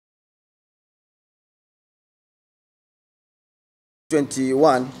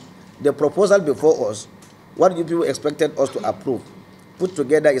21, the proposal before us, what you people expected us to approve, put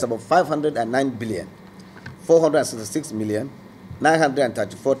together is about 509 billion, 466 million,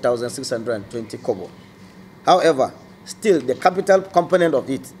 934,620 kobo. However, still the capital component of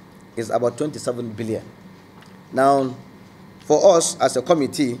it is about 27 billion. Now, for us as a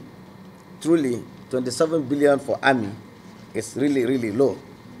committee, truly 27 billion for army is really, really low.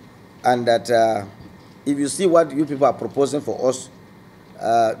 And that if you see what you people are proposing for us,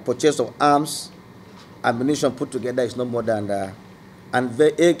 purchase of arms, ammunition put together is no more than, and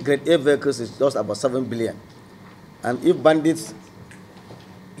grade A vehicles is just about 7 billion. And if bandits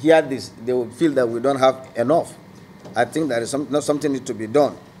hear this, they will feel that we don't have enough. I think there is something needs to be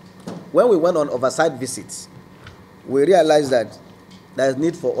done. When we went on oversight visits, we realized that there is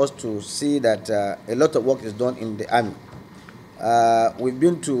need for us to see that a lot of work is done in the army. We've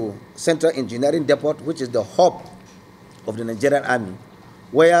been to Central Engineering Depot, which is the hub of the Nigerian Army,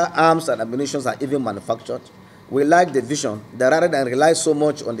 where arms and ammunition are even manufactured. We like the vision that rather than rely so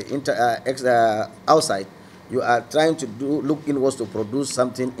much on the outside, you are trying to look inwards to produce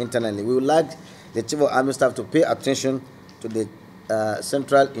something internally. We would like the Chief of Army Staff to pay attention to the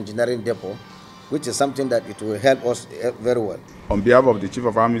Central Engineering Depot, which is something that it will help us very well. On behalf of the Chief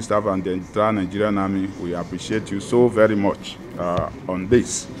of Army Staff and the entire Nigerian Army, we appreciate you so very much on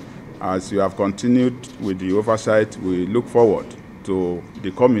this. As you have continued with the oversight, we look forward to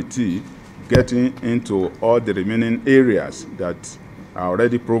the committee getting into all the remaining areas that are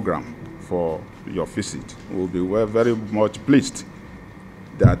already programmed for your visit. We'll be very much pleased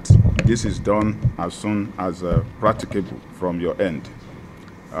that this is done as soon as practicable from your end.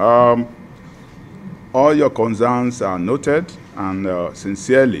 All your concerns are noted, and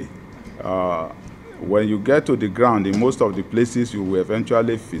sincerely, when you get to the ground, in most of the places you will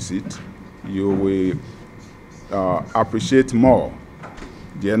eventually visit, you will appreciate more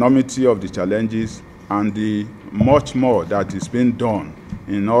the enormity of the challenges and the much more that is being done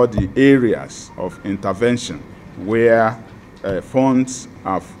in all the areas of intervention where funds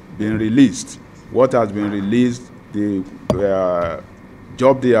have been released, what has been released, the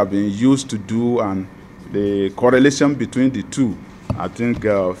job they have been used to do, and the correlation between the two. I think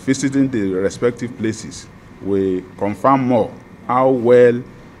visiting the respective places will confirm more how well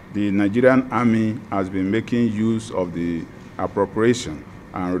the Nigerian Army has been making use of the appropriation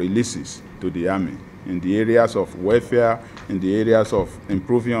and releases to the Army in the areas of welfare, in the areas of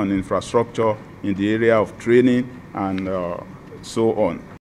improving on infrastructure, in the area of training, and so on.